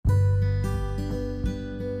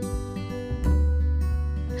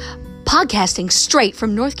Podcasting straight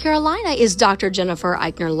from North Carolina is Dr. Jennifer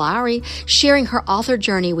Eichner Lowry, sharing her author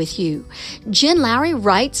journey with you. Jen Lowry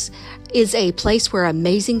Writes is a place where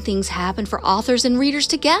amazing things happen for authors and readers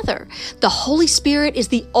together. The Holy Spirit is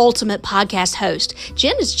the ultimate podcast host.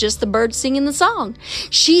 Jen is just the bird singing the song.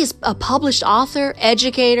 She is a published author,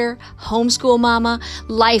 educator, homeschool mama,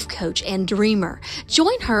 life coach, and dreamer.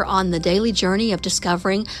 Join her on the daily journey of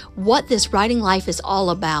discovering what this writing life is all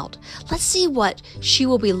about. Let's see what she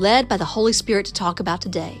will be led by the Holy Spirit to talk about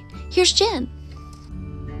today. Here's Jen.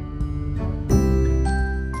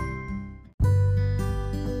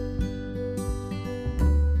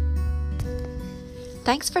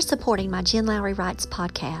 Thanks for supporting my Jen Lowry Writes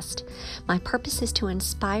podcast. My purpose is to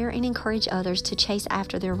inspire and encourage others to chase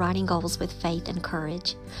after their writing goals with faith and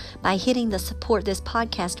courage. By hitting the support this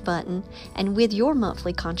podcast button and with your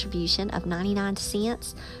monthly contribution of 99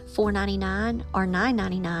 cents, $4.99, or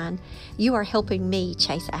 $9.99, you are helping me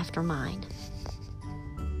chase after mine.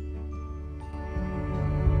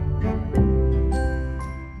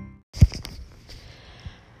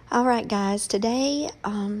 All right, guys, today,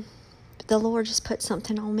 the Lord just put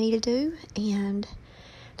something on me to do, and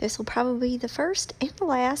this will probably be the first and the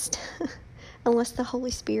last, unless the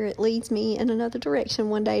Holy Spirit leads me in another direction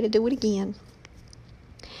one day to do it again.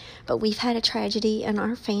 But we've had a tragedy in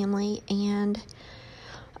our family, and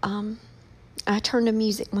I turn to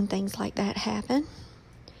music when things like that happen.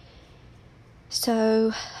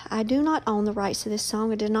 So I do not own the rights to this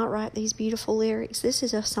song. I did not write these beautiful lyrics. This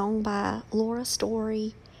is a song by Laura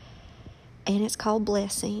Story, and it's called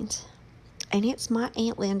Blessings. And it's my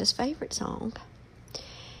Aunt Linda's favorite song.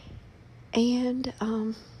 And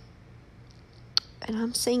I'm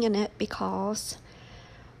singing it because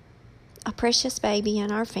a precious baby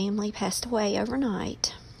in our family passed away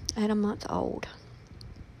overnight at a month old.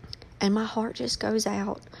 And my heart just goes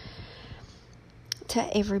out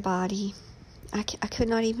to everybody. I could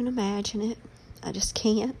not even imagine it. I just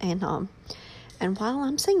can't. And while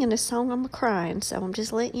I'm singing this song, I'm crying. So I'm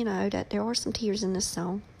just letting you know that there are some tears in this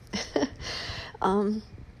song.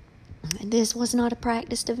 This was not a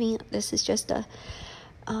practiced event. This is just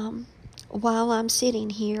while I'm sitting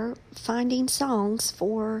here finding songs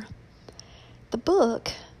for the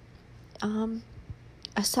book,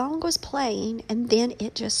 a song was playing, and then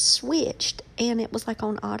it just switched, and it was like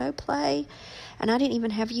on autoplay, and I didn't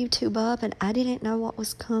even have YouTube up, and I didn't know what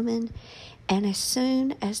was coming. And as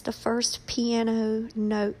soon as the first piano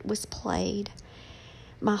note was played,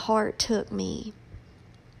 my heart took me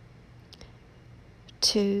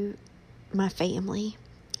to my family.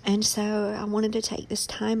 And so I wanted to take this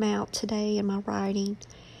time out today in my writing,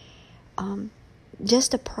 just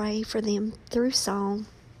to pray for them through song.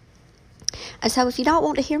 And so if you don't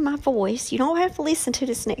want to hear my voice, you don't have to listen to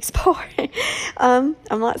this next part. I'm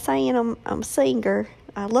not saying I'm a singer.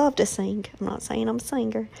 I love to sing. I'm not saying I'm a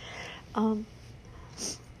singer. But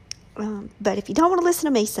if you don't want to listen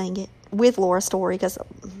to me sing it with Laura Story, because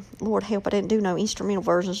Lord help, I didn't do no instrumental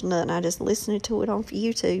versions or nothing. I just listened to it on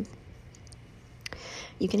YouTube.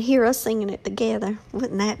 You can hear us singing it together.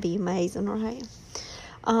 Wouldn't that be amazing, right?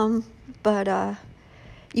 But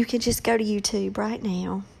you can just go to YouTube right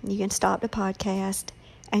now. You can stop the podcast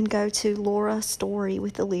and go to Laura Story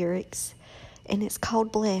with the lyrics. And it's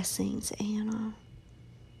called Blessings. And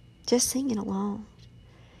just singing along.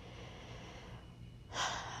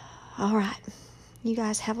 All right. You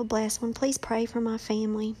guys have a blessed one. Please pray for my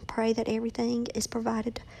family. Pray that everything is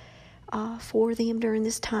provided for them during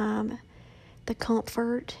this time. The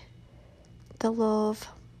comfort, the love,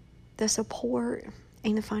 the support,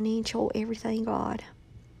 and the financial, everything, God.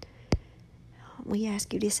 We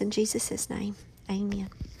ask you this in Jesus' name. Amen.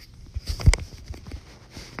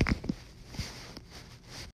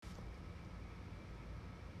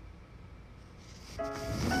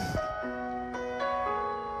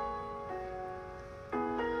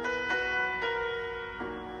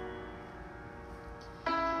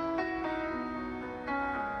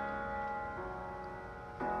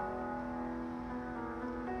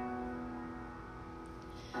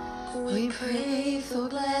 We pray for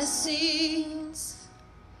blessings,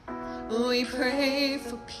 we pray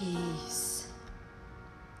for peace,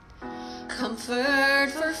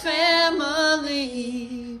 comfort for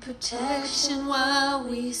family, protection while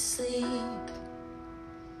we sleep.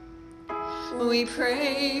 We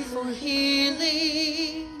pray for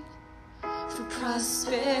healing, for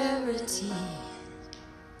prosperity.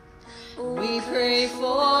 We pray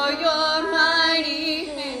for your mighty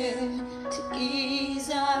hand to ease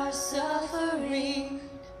our suffering.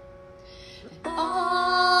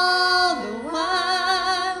 All the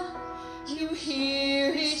while, you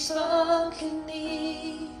hear each spoken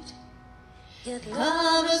need Yet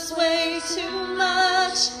love us way too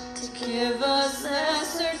much to give us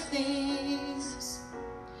lesser things.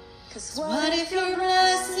 'Cause what if your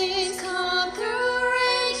blessings come through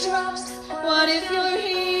raindrops? What if your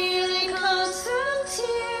healing comes through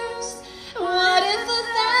tears? What if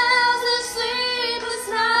 1,000 sleepless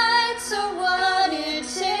nights are what it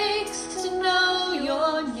takes to know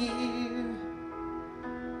you're near?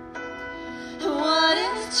 What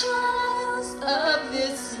if trials of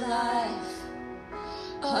this life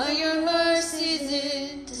are your mercies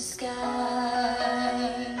in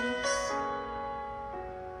disguise?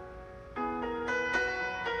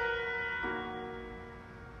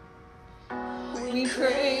 We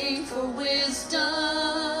pray for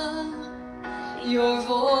wisdom, your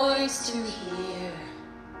voice to hear.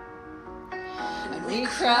 And we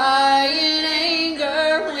cry in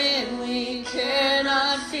anger when we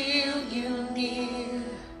cannot feel you near.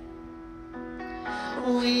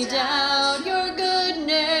 We doubt your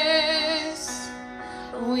goodness,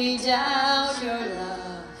 we doubt your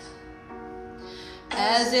love,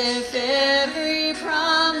 as if every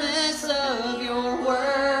promise of your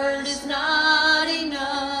word is not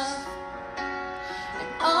enough. And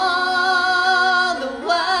all the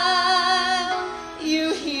while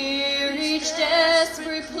you hear each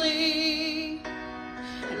desperate plea,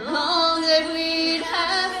 and long that we'd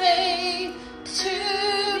have faith to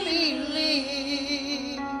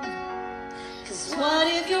believe. 'Cause what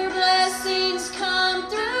if your blessings come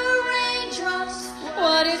through raindrops?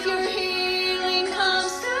 What if your healing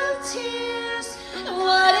comes through tears?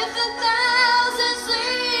 What if 1,000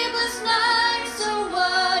 sleepless nights are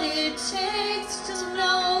what it takes to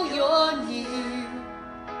know you're near?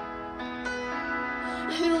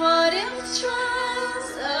 And what if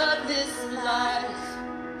trials of this life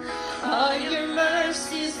are your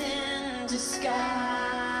mercies in disguise?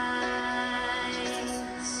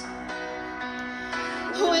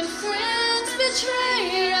 When friends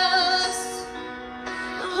betray us,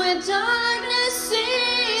 when darkness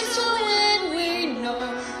seems to win, we know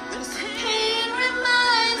this pain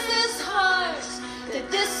reminds this heart that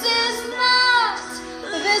this is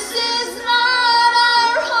not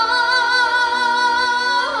our home.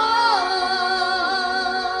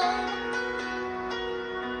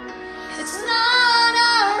 It's not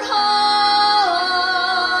our home.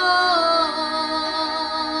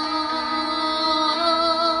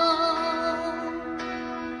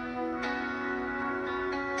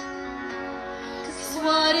 'Cause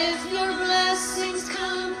what if your blessings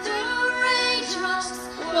come through raindrops?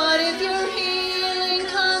 What if your healing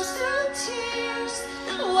comes through tears?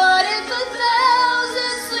 What if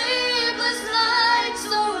 1,000 sleepless nights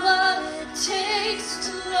are what it takes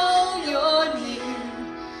to know you're near?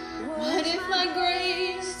 What if my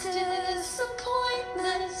greatest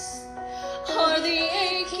disappointments are the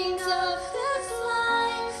achings of this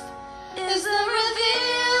life? Is the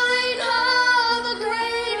revealing of a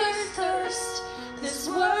greater thirst this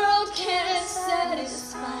world can't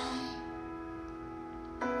satisfy?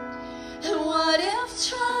 And what if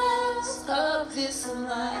trials of this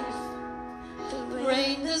life, the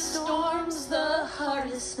rain, the storms, the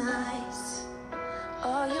hardest nights,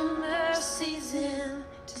 are your mercies in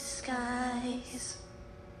disguise?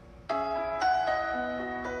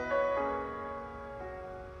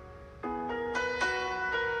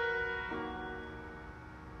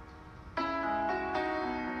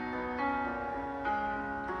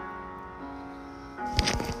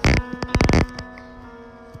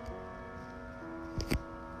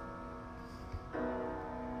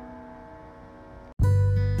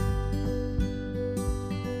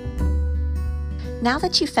 Now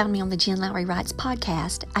that you've found me on the Jen Lowry Writes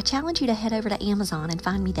podcast, I challenge you to head over to Amazon and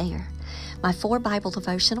find me there. My 4 Bible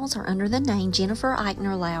devotionals are under the name Jennifer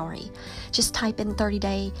Eichner Lowry. Just type in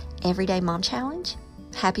 30-Day Everyday Mom Challenge,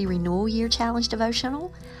 Happy Renewal Year Challenge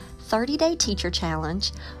Devotional, 30-Day Teacher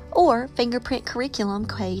Challenge, or Fingerprint Curriculum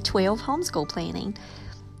K-12 Homeschool Planning.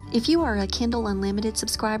 If you are a Kindle Unlimited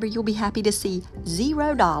subscriber, you'll be happy to see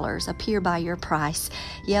 $0 appear by your price.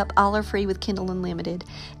 Yep, all are free with Kindle Unlimited.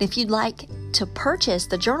 And if you'd like to purchase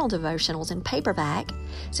the journal devotionals in paperback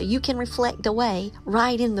so you can reflect away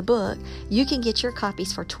right in the book, you can get your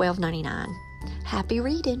copies for $12.99. Happy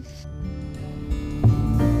reading!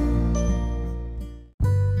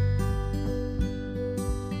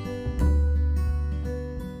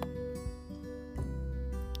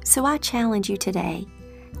 So I challenge you today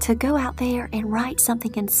to go out there and write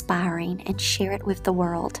something inspiring and share it with the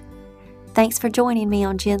world. Thanks for joining me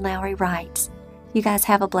on Jen Lowry Writes. You guys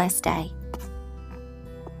have a blessed day.